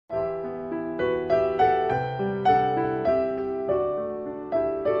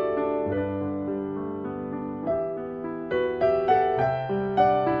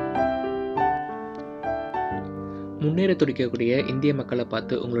முன்னேற துடிக்கக்கூடிய இந்திய மக்களை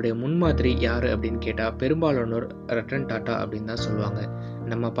பார்த்து உங்களுடைய முன்மாதிரி யாரு அப்படின்னு கேட்டா பெரும்பாலானோர் ரட்டன் டாட்டா அப்படின்னு தான் சொல்லுவாங்க.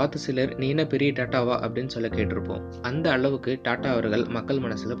 நம்ம பார்த்து சிலர் நீ என்ன பெரிய டாட்டாவா அப்படின்னு சொல்ல கேட்டிருப்போம். அந்த அளவுக்கு டாட்டா அவர்கள் மக்கள்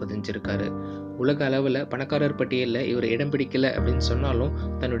மனசுல பதிஞ்சிருக்காரு. உலக அளவுல பணக்காரர் பட்டியலில் இவர் இடம் பிடிக்கல அப்படின்னு சொன்னாலும்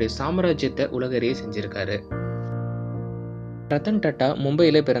தன்னுடைய சாம்ராஜ்யத்தை உலகறிய செஞ்சிருக்காரு. ரத்தன் டாட்டா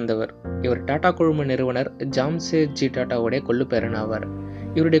மும்பையில பிறந்தவர். இவர் டாடா குழும நிறுவனர் ஜாம்சேட்ஜி டாட்டாவுடைய கொள்ளு பேரன் ஆவார்.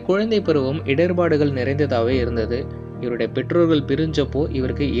 இவருடைய குழந்தை பருவம் இடர்பாடுகள் நிறைந்ததாகவே இருந்தது. இவருடைய பெற்றோர்கள் பிரிஞ்சப்போ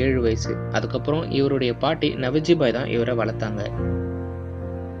இவருக்கு 7 வயசு. அதுக்கப்புறம் இவருடைய பாட்டி நவஜிபாய் தான் இவரை வளர்த்தாங்க.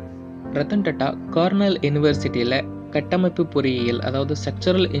 ரத்தன் டாட்டா கார்னல் யூனிவர்சிட்டியில கட்டமைப்பு பொறியியல் அதாவது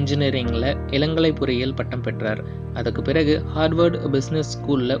ஸ்ட்ரக்சரல் இன்ஜினியரிங்ல இளங்கலை பொறியியல் பட்டம் பெற்றார். அதுக்கு பிறகு ஹார்வர்ட் பிசினஸ்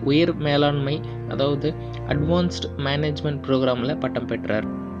ஸ்கூல்ல உயர் மேலாண்மை அதாவது அட்வான்ஸ்ட் மேனேஜ்மெண்ட் ப்ரோக்ராம்ல பட்டம் பெற்றார்.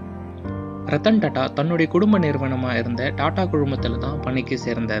 ரத்தன் டாட்டா தன்னுடைய குடும்ப நிறுவனமாக இருந்த டாடா குழுமத்தில் தான் பணிக்கு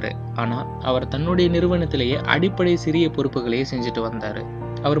சேர்ந்தார். ஆனால் அவர் தன்னுடைய நிறுவனத்திலேயே அடிப்படை சிறிய பொறுப்புகளையே செஞ்சுட்டு வந்தார்.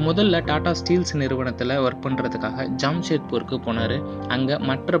 அவர் முதல்ல டாடா ஸ்டீல்ஸ் நிறுவனத்தில் ஒர்க் பண்ணுறதுக்காக ஜாம்ஷெட்பூருக்கு போனார். அங்கே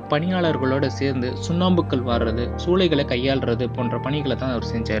மற்ற பணியாளர்களோடு சேர்ந்து சுண்ணாம்புக்கல் வாடுறது, சூளைகளை கையாளுறது போன்ற பணிகளை தான்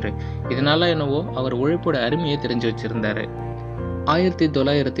அவர் செஞ்சார். இதனால என்னவோ அவர் உழைப்போட அருமையை தெரிஞ்சு வச்சிருந்தார்.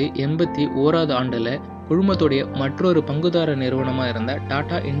 1981 ஆண்டுல குழுமத்துடைய மற்றொரு பங்குதார நிறுவனமா இருந்த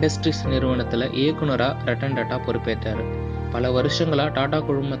டாடா இண்டஸ்ட்ரீஸ் நிறுவனத்துல இயக்குனரா ரட்டன் டாட்டா பொறுப்பேற்றார். பல வருஷங்களா டாடா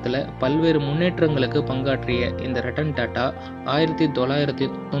குழுமத்துல பல்வேறு முன்னேற்றங்களுக்கு பங்காற்றிய இந்த ரட்டன் டாட்டா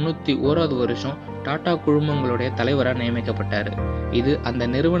 1991 டாடா குழுமங்களுடைய தலைவரா நியமிக்கப்பட்டார். இது அந்த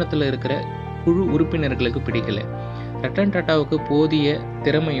நிறுவனத்துல இருக்கிற குழு உறுப்பினர்களுக்கு பிடிக்கல. ரட்டன் டாட்டாவுக்கு போதிய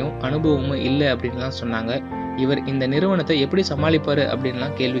திறமையும் அனுபவமும் இல்லை அப்படின்லாம் சொன்னாங்க. இவர் இந்த நிறுவனத்தை எப்படி சமாளிப்பாரு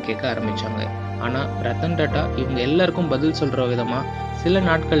அப்படின்லாம் கேள்வி கேட்க ஆரம்பிச்சாங்க. ஆனா ரத்தன் டாட்டா இவங்க எல்லாருக்கும் பதில் சொல்ற விதமா சில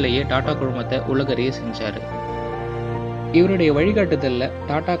நாட்கள்லயே டாடா குழுமத்தை உலகறிய செஞ்சாரு. இவருடைய வழிகாட்டுதல்ல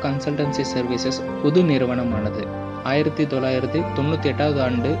டாடா கன்சல்டன்சி சர்வீசஸ் புது நிறுவனமானது. 1998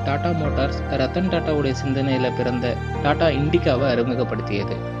 ஆண்டு டாடா மோட்டார்ஸ் ரத்தன் டாட்டாவுடைய சிந்தனையில பிறந்த டாடா இண்டிகாவை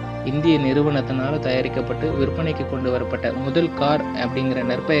அறிமுகப்படுத்தியது. இந்திய நிறுவனத்தினால தயாரிக்கப்பட்டு விற்பனைக்கு கொண்டு வரப்பட்ட முதல் கார் அப்படிங்கிற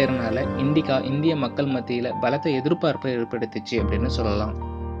நற்பெயர்னால இண்டிகா இந்திய மக்கள் மத்தியில பலத்த எதிர்பார்ப்பை ஏற்படுத்திச்சு அப்படின்னு சொல்லலாம்.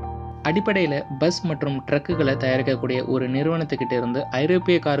 அடிப்படையில பஸ் மற்றும் ட்ரக்குகளை தயாரிக்கக்கூடிய ஒரு நிறுவனத்துக்கிட்ட இருந்து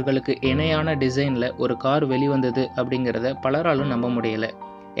ஐரோப்பிய கார்களுக்கு இணையான டிசைன்ல ஒரு கார் வெளிவந்தது அப்படிங்கிறத பலராலும் நம்ப முடியல.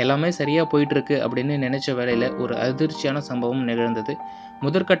 எல்லாமே சரியா போயிட்டு இருக்கு அப்படின்னு நினைச்ச வேளையில ஒரு அதிர்ச்சியான சம்பவம் நிகழ்ந்தது.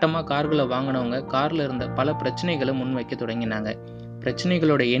 முதற்கட்டமா கார்களை வாங்கினவங்க கார்ல இருந்த பல பிரச்சனைகளை முன்வைக்க தொடங்கினாங்க.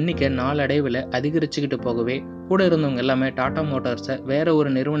 பிரச்சனைகளோட எண்ணிக்கை நாளடைவில் அதிகரிச்சுக்கிட்டு போகவே கூட இருந்தவங்க எல்லாமே டாடா மோட்டார்ஸை வேற ஒரு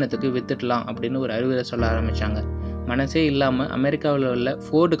நிறுவனத்துக்கு வித்துடலாம் அப்படின்னு ஒரு அறிவுரை சொல்ல ஆரம்பிச்சாங்க. மனசே இல்லாம அமெரிக்காவில் உள்ள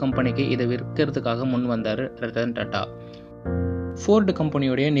ஃபோர்டு கம்பெனிக்கு இதை விற்கிறதுக்காக முன் வந்தாரு ரத்தன் டாட்டா. ஃபோர்டு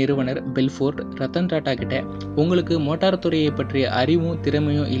கம்பெனியுடைய நிறுவனர் பெல்ஃபோர்ட் ரத்தன் டாட்டா கிட்ட உங்களுக்கு மோட்டார் துறையை பற்றிய அறிவும்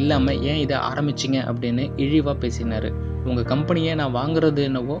திறமையும் இல்லாம ஏன் இதை ஆரம்பிச்சிங்க அப்படின்னு இழிவா பேசினாரு. உங்க கம்பெனியை நான் வாங்குறது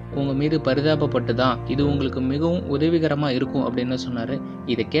என்னவோ உங்க மீது பரிதாபப்பட்டு தான், இது உங்களுக்கு மிகவும் உதவிகரமா இருக்கும் அப்படின்னு சொன்னாரு.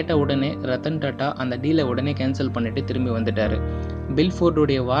 இதை கேட்ட உடனே ரத்தன் டாட்டா அந்த டீலை உடனே கேன்சல் பண்ணிட்டு திரும்பி வந்துட்டாரு.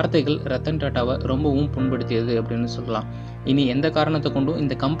 பெல்ஃபோர்டுடைய வார்த்தைகள் ரத்தன் டாட்டாவை ரொம்பவும் புண்படுத்தியது அப்படின்னு சொல்லலாம். இனி எந்த காரணத்தை கொண்டும்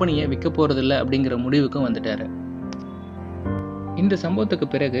இந்த கம்பெனியை விற்க போறதில்லை அப்படிங்கிற முடிவுக்கு வந்துட்டாரு. இந்த சம்பவத்துக்கு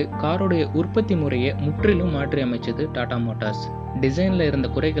பிறகு காரோடைய உற்பத்தி முறையை முற்றிலும் மாற்றி அமைச்சது டாடா மோட்டார்ஸ். டிசைன்ல இருந்த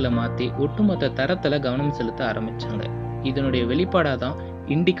குறைகளை மாற்றி ஒட்டுமொத்த தரத்துல கவனம் செலுத்த ஆரம்பிச்சாங்க. இதனுடைய வெளிப்பாடாக தான்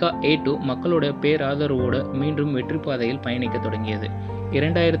இண்டிகா A2 மக்களோட பேராதரவோட மீண்டும் வெற்றி பாதையில் பயணிக்க தொடங்கியது.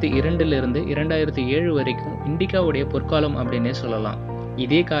 2002 2007 வரைக்கும் இண்டிகாவுடைய பொற்காலம் அப்படின்னே சொல்லலாம்.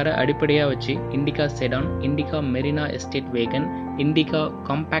 இதே காரை அடிப்படையாக வச்சு இண்டிகா செடான், இண்டிகா மெரினா எஸ்டேட் வேகன், Indica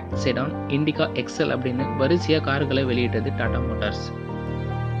compact sedan, Indica XL அப்படின்னு வரிசையாக கார்களை வெளியிட்டது டாடா மோட்டார்ஸ்.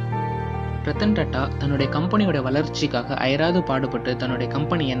 ரத்தன் டாட்டா தன்னுடைய கம்பெனியோட வளர்ச்சிக்காக அயராது பாடுபட்டு தன்னுடைய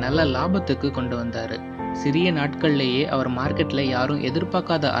கம்பெனியை நல்ல லாபத்துக்கு கொண்டு வந்தாரு. சிறிய நாட்கள்லேயே அவர் மார்க்கெட்ல யாரும்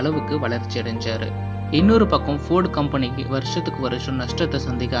எதிர்பார்க்காத அளவுக்கு வளர்ச்சி அடைஞ்சாரு. இன்னொரு பக்கம் ஃபோர்டு கம்பெனிக்கு வருஷத்துக்கு வருஷம் நஷ்டத்தை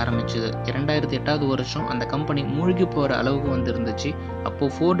சந்திக்க ஆரம்பிச்சது. 2008 அந்த கம்பெனி மூழ்கி போற அளவுக்கு வந்துருந்துச்சு. அப்போ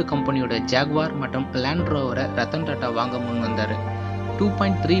ஃபோர்டு கம்பெனியோட ஜாக்வார் மற்றும் லேண்ட் ரோவரை ரத்தன் டாட்டா வாங்க முன் வந்தாரு.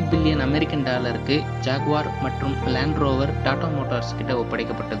 $2.3 பில்லியன் அமெரிக்கன் டாலருக்கு ஜாக்வார் மற்றும் லேண்ட் ரோவர் டாடா மோட்டார்ஸ் கிட்ட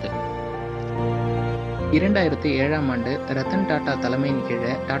ஒப்படைக்கப்பட்டது. 2007 ஆண்டு ரத்தன் டாட்டா தலைமையின்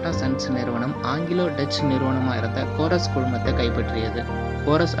கீழே டாடா சன்ஸ் நிறுவனம் ஆங்கிலோ டச் நிறுவனமாக இருந்த கோரஸ் குழுமத்தை கைப்பற்றியது.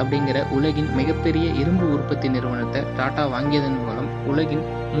 கோரஸ் அப்படிங்கிற உலகின் மிகப்பெரிய இரும்பு உற்பத்தி நிறுவனத்தை டாடா வாங்கியதன் மூலம் உலகின்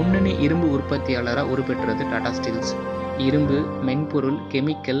முன்னணி இரும்பு உற்பத்தியாளராக உருப்பெற்றது டாடா ஸ்டீல்ஸ். இரும்பு, மென்பொருள்,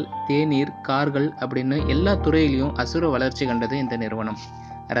 கெமிக்கல், தேநீர், கார்கள் அப்படின்னு எல்லா துறையிலையும் அசுர வளர்ச்சி கண்டது இந்த நிறுவனம்.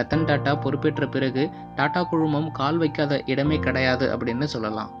 ரத்தன் டாட்டா பொறுப்பேற்ற பிறகு டாடா குழுமம் கால் வைக்காத இடமே கிடையாது அப்படின்னு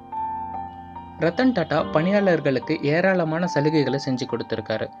சொல்லலாம். ரத்தன் டாடா பணியாளர்களுக்கு ஏராளமான சலுகைகளை செஞ்சு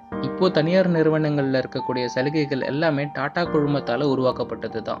கொடுத்துருக்காரு. இப்போ தனியார் நிறுவனங்கள்ல இருக்கக்கூடிய சலுகைகள் எல்லாமே டாடா குழுமத்தால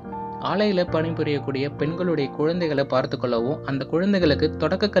உருவாக்கப்பட்டது தான். ஆலையில பணிபுரியக்கூடிய பெண்களுடைய குழந்தைகளை பார்த்து கொள்ளவும் அந்த குழந்தைகளுக்கு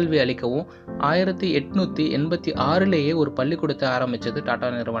தொடக்க கல்வி அளிக்கவும் 1886லேயே ஒரு பள்ளிக்கூடத்தை ஆரம்பிச்சது டாடா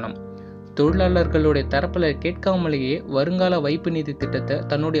நிறுவனம். தொழிலாளர்களுடைய தரப்புல கேட்காமலேயே வருங்கால வைப்பு நிதி திட்டத்தை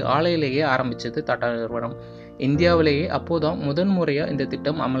தன்னுடைய ஆலையிலேயே ஆரம்பிச்சது டாடா நிறுவனம். இந்தியாவிலேயே அப்போதான் முதன்முறையா இந்த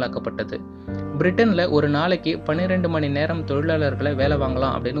திட்டம் அமலாக்கப்பட்டது. பிரிட்டன்ல ஒரு நாளைக்கு 12 மணி நேரம் தொழிலாளர்களை வேலை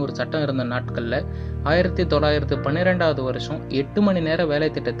வாங்கலாம் அப்படின்னு ஒரு சட்டம் இருந்த நாட்கள்ல 1912வது வருஷம் 8 மணி நேர வேலை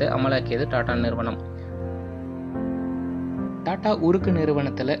திட்டத்தை அமலாக்கியது டாடா நிறுவனம். டாடா உருக்கு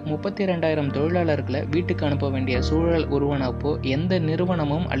நிறுவனத்துல 32,000 தொழிலாளர்களை வீட்டுக்கு அனுப்ப வேண்டிய சூழல் உருவானப்போ எந்த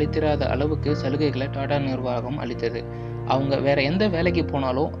நிறுவனமும் அளித்திராத அளவுக்கு சலுகைகளை டாடா நிர்வாகம் அளித்தது. அவங்க வேற எந்த வேலைக்கு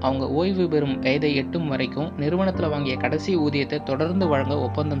போனாலும் அவங்க ஓய்வு பெறும் வயதை எட்டும் வரைக்கும் நிறுவனத்துல வாங்கிய கடைசி ஊதியத்தை தொடர்ந்து வழங்க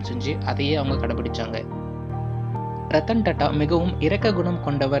ஒப்பந்தம் செஞ்சு அதையே அவங்க கடைபிடிச்சாங்க. ரத்தன் டாடா மிகவும் இரக்க குணம்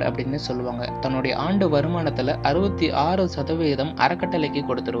கொண்டவர் அப்படின்னு சொல்லுவாங்க. தன்னுடைய ஆண்டு வருமானத்துல 66% அறக்கட்டளைக்கு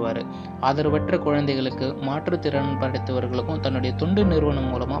கொடுத்துருவாரு. ஆதரவற்ற குழந்தைகளுக்கு, மாற்றுத்திறன் படைத்தவர்களுக்கும் தன்னுடைய தொண்டு நிறுவனம்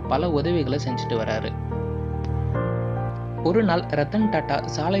மூலமா பல உதவிகளை செஞ்சுட்டு வராரு. ஒரு நாள் ரத்தன் டாடா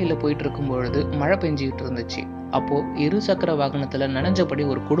சாலையில போயிட்டு இருக்கும் பொழுது மழை பெஞ்சுக்கிட்டு இருந்துச்சு. அப்போ 2 சக்கர வாகனத்துல நனைஞ்சபடி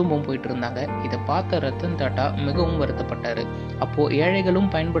ஒரு குடும்பம் போயிட்டு இருந்தாங்க. இதை பார்த்த ரத்தன் டாடா மிகவும் வருத்தப்பட்டாரு. அப்போ ஏழைகளும்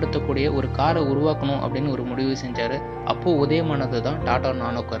பயன்படுத்தக்கூடிய ஒரு காரை உருவாக்கணும் அப்படின்னு ஒரு முடிவு செஞ்சாரு. அப்போ உதயமானதுதான் டாடா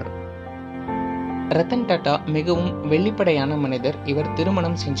நானோகர். ரத்தன் டாடா மிகவும் வெளிப்படையான மனிதர். இவர்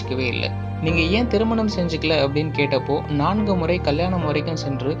திருமணம் செஞ்சுக்கவே இல்லை. நீங்க ஏன் திருமணம் செஞ்சுக்கல அப்படின்னு கேட்டப்போ 4 முறை கல்யாணம் வரைக்கும்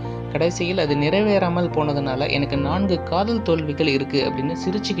சென்று கடைசியில் அது நிறைவேறாமல் போனதுனால எனக்கு 4 காதல் தோல்விகள் இருக்கு அப்படின்னு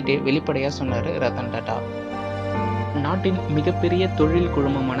சிரிச்சுக்கிட்டே வெளிப்படையா சொன்னாரு ரத்தன் டாடா. நாட்டின் மிகப்பெரிய தொழில்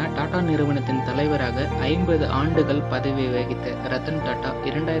குழுமமான டாடா நிறுவனத்தின் தலைவராக 50 ஆண்டுகள் பதவி வகித்த ரத்தன் டாடா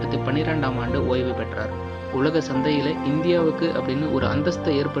 2012ஆம் ஆண்டு ஓய்வு பெற்றார். உலக சந்தையில இந்தியாவுக்கு அப்படின்னு ஒரு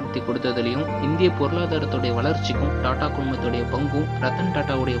அந்தஸ்தை ஏற்படுத்தி கொடுத்ததுலையும் இந்திய பொருளாதாரத்துடைய வளர்ச்சிக்கும் டாடா குழுமத்துடைய பங்கும் ரத்தன்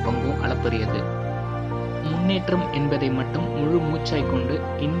டாடாவுடைய பங்கும் அளப்பரியது. முன்னேற்றம் என்பதை மட்டும் முழு மூச்சாய் கொண்டு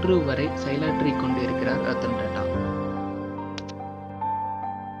இன்று வரை செயலாற்றி கொண்டிருக்கிறார் ரத்தன் டாடா.